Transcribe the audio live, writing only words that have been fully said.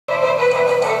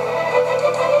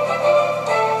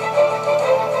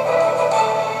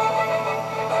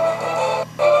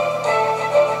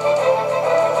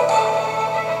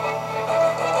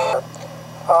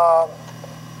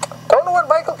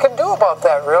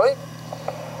really.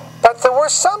 But there were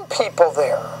some people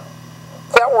there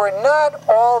that were not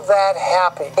all that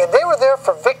happy. And they were there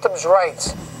for victims'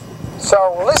 rights.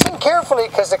 So listen carefully,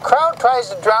 because the crowd tries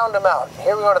to drown them out.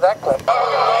 Here we go to that clip.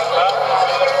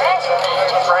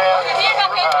 France,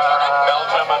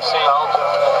 Belgium, I've seen.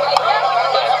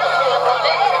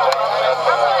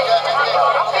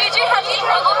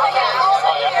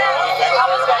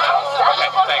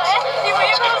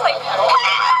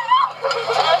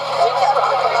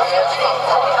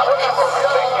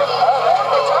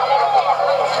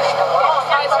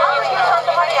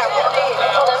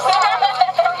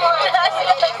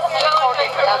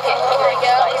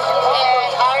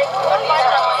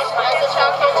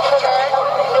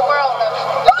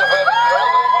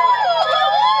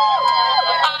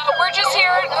 We're just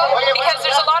here because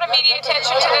there's a lot of media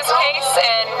attention to this case,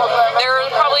 and there are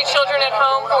probably children at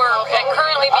home who are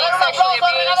currently being sexually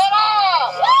abused.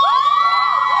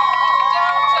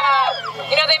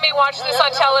 You know, they may watch this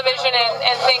on television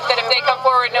and think that if they come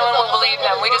forward, no one will believe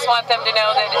them. We just want them to know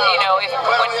that, you know,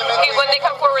 when they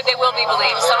come forward, they will be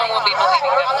believed. Someone will be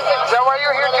believing them. Is that why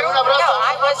you're here too? No,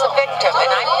 I was a victim,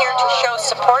 and I'm here to show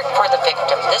support for the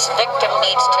victim. This victim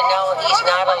needs to know he's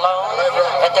not alone,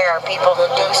 that there are people who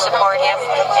do support him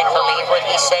and believe what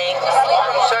he's saying.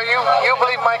 So you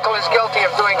believe Michael is guilty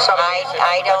of doing something?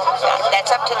 I don't.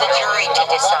 That's up to the jury to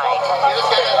decide.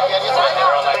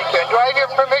 Thank you. Do I have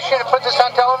your permission to put this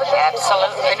on television?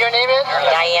 Absolutely. And your name is?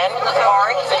 Diane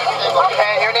Ford.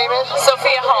 And your name is?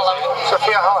 Sophia Hallum.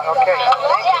 Sophia Hallum, okay.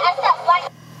 Thank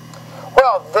you.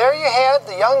 Well, there you had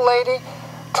the young lady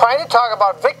trying to talk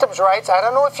about victims' rights. I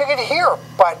don't know if you could hear,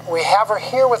 but we have her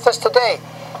here with us today.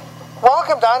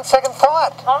 Welcome to On Second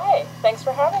Thought. Hi, thanks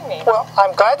for having me. Well,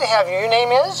 I'm glad to have you. Your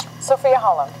name is? Sophia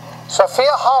Hallumm.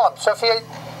 Sophia Hallum. Sophia,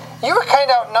 you were kind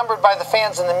of outnumbered by the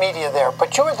fans and the media there,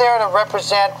 but you were there to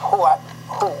represent who?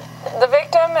 The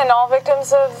victim and all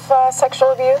victims of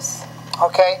sexual abuse.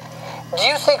 Okay. Do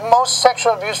you think most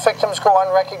sexual abuse victims go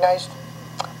unrecognized?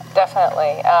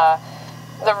 Definitely.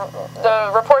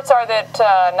 The reports are that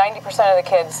 90% of the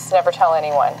kids never tell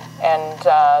anyone, and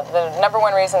the number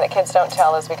one reason that kids don't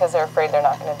tell is because they're afraid they're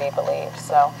not going to be believed.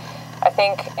 So I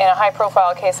think in a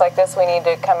high-profile case like this, we need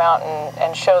to come out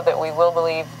and show that we will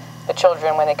believe the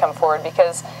children when they come forward,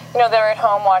 because, you know, they're at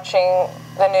home watching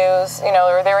the news, you know,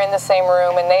 or they're in the same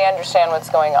room and they understand what's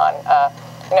going on.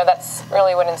 You know, that's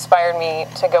really what inspired me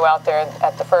to go out there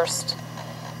at the first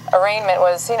arraignment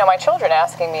was, you know, my children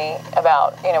asking me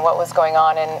about, you know, what was going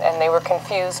on, and they were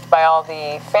confused by all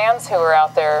the fans who were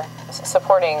out there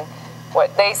supporting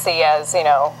what they see as, you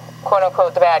know,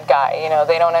 quote-unquote, the bad guy. You know,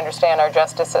 they don't understand our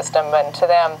justice system, and to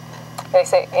them, they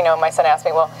say, you know, my son asked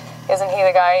me, well, isn't he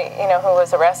the guy, you know, who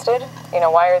was arrested? You know,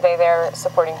 why are they there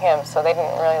supporting him? So they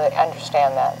didn't really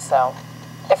understand that. So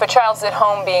if a child's at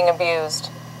home being abused,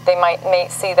 they may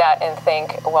see that and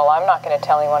think, well, I'm not going to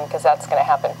tell anyone because that's going to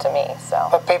happen to me. So.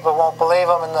 But people won't believe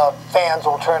them, and the fans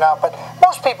will turn out. But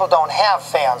most people don't have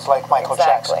fans like Michael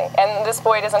Jackson. Exactly. And this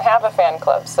boy doesn't have a fan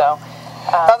club, so.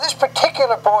 Now, this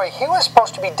particular boy, he was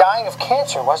supposed to be dying of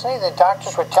cancer, wasn't he? The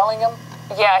doctors were telling him?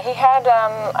 Yeah, he had,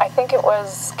 I think it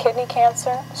was kidney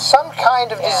cancer. Some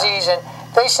kind of disease, and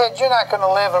they said, you're not going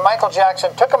to live. And Michael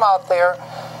Jackson took him out there.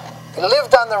 He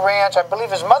lived on the ranch. I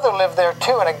believe his mother lived there,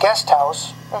 too, in a guest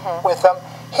house with them.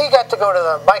 He got to go to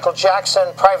the Michael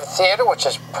Jackson private theater, which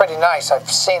is pretty nice. I've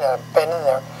seen it. I've been in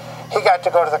there. He got to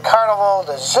go to the carnival,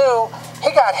 the zoo.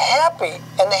 He got happy,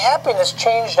 and the happiness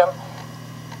changed him,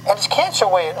 and his cancer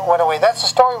went away. That's the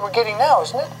story we're getting now,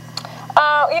 isn't it?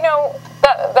 You know,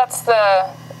 that's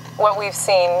what we've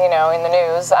seen, you know, in the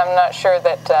news. I'm not sure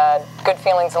that good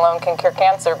feelings alone can cure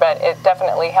cancer, but it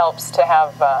definitely helps to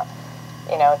have,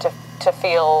 you know, to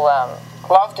feel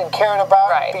loved and cared about,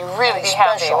 right. Be really be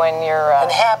special. Happy when you're and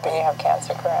happy when you have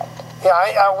cancer, correct?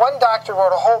 Yeah, one doctor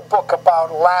wrote a whole book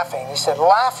about laughing. He said,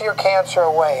 laugh your cancer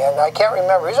away, and I can't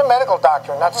remember. He's a medical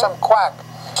doctor, not some quack.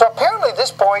 So apparently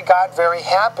this boy got very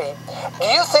happy. Do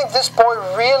you think this boy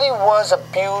really was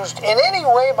abused in any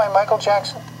way by Michael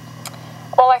Jackson?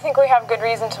 Well, I think we have good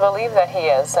reason to believe that he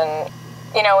is, and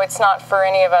you know, it's not for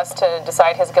any of us to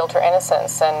decide his guilt or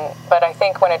innocence. But I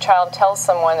think when a child tells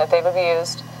someone that they've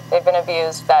been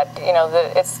abused, that, you know,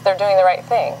 they're doing the right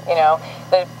thing. You know,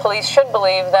 the police should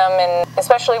believe them, and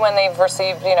especially when they've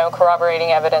received, you know,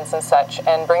 corroborating evidence and such,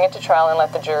 and bring it to trial and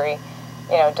let the jury,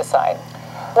 you know, decide.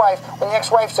 When the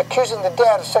ex-wife's accusing the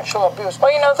dad of sexual abuse,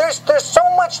 well, you know, there's so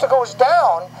much that goes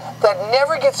down that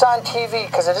never gets on TV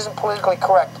because it isn't politically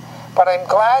correct. But I'm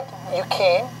glad you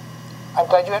came. I'm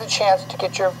glad you had a chance to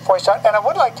get your voice out. And I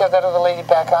would like to have that other lady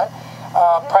back on,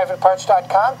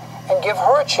 privateparts.com, and give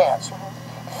her a chance.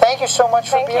 Thank you so much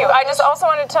for being with us. I just also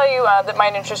wanted to tell you that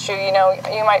might interest you. You know,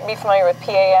 you might be familiar with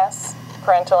PAS,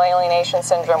 parental alienation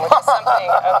syndrome, which is something.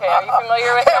 Okay, are you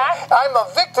familiar with that? I'm a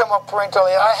victim of parental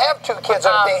alienation. I have 2 kids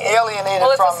that are being alienated from me.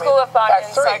 Well, it's a school of thought in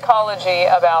psychology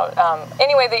about.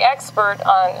 Anyway, the expert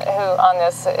on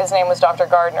this, his name was Dr.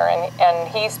 Gardner, and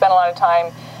he spent a lot of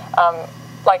time,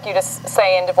 like you just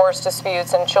say, in divorce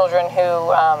disputes and children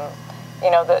who, you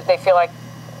know, they feel like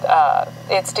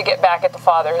it's to get back at the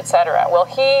father, etc. Well,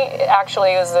 he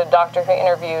actually was the doctor who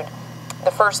interviewed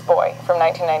the first boy from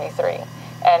 1993.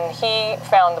 And he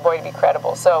found the boy to be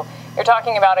credible. So you're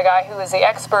talking about a guy who is the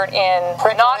expert in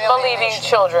not believing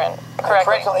children. Correct.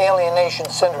 Parental alienation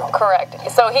syndrome. Correct.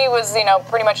 So he was, you know,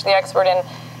 pretty much the expert in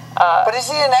but is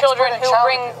he an children expert in who child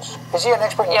bring abuse? Is he an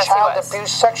expert in Yes, child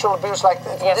abuse, sexual abuse, like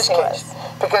in Yes, this he case?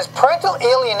 was. Because parental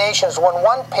alienation is when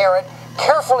one parent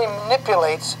carefully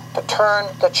manipulates to turn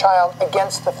the child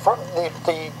against the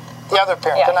other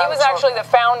parent. Yeah, he was actually the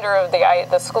founder of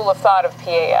the school of thought of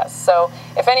PAS. So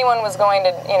if anyone was going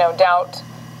to, you know, doubt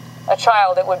a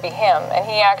child, it would be him. And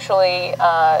he actually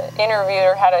interviewed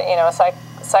or had a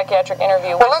psychiatric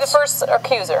interview with the first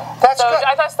accuser. That's so good.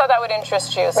 I thought that would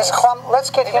interest you. Ms. Klum, let's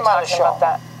get him on the show. About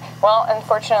that. Well,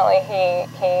 unfortunately, he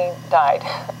died.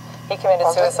 He committed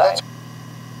suicide.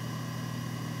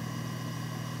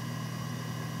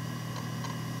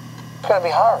 It's going to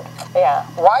be hard. Yeah.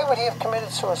 Why would he have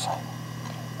committed suicide?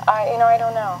 I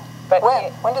don't know. But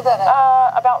when did that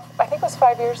happen? About, I think it was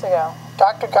 5 years ago.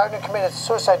 Dr. Gardner committed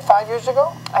suicide 5 years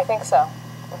ago? I think so.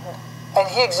 And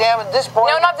he examined this boy?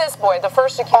 No, not this boy. The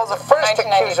first accuser. Oh, the first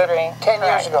accuser 10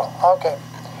 years ago. Okay.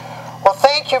 Well,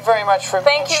 thank you very much for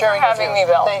sharing your views. Thank you for having me,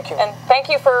 Bill. Thank you. And thank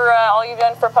you for all you've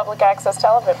done for public access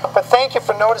television. But thank you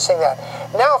for noticing that.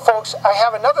 Now, folks, I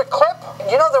have another clip.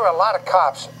 You know, there are a lot of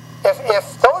cops.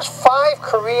 If those 5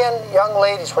 Korean young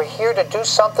ladies were here to do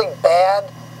something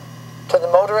bad to the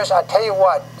motorists, I tell you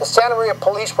what, the Santa Maria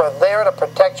police were there to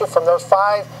protect you from those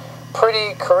 5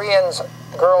 pretty Koreans,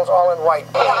 girls all in white.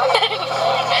 You're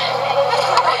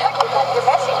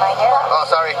messing my hair. Oh,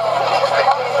 sorry.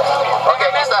 Okay,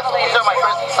 these are my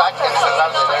first cyclists since I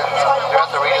was